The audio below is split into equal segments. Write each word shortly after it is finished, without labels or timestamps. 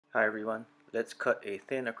Hi everyone, let's cut a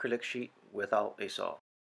thin acrylic sheet without a saw.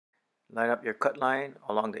 Line up your cut line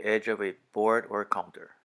along the edge of a board or counter.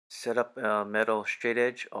 Set up a metal straight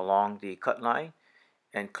edge along the cut line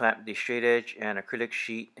and clamp the straight edge and acrylic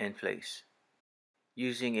sheet in place.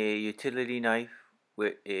 Using a utility knife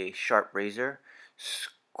with a sharp razor,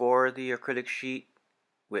 score the acrylic sheet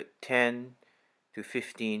with 10 to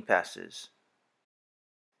 15 passes.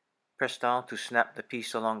 Press down to snap the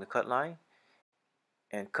piece along the cut line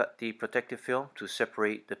and cut the protective film to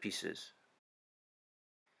separate the pieces.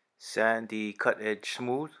 Sand the cut edge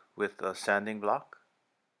smooth with a sanding block.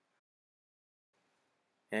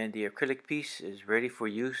 And the acrylic piece is ready for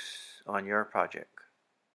use on your project.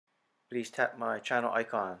 Please tap my channel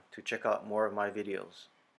icon to check out more of my videos.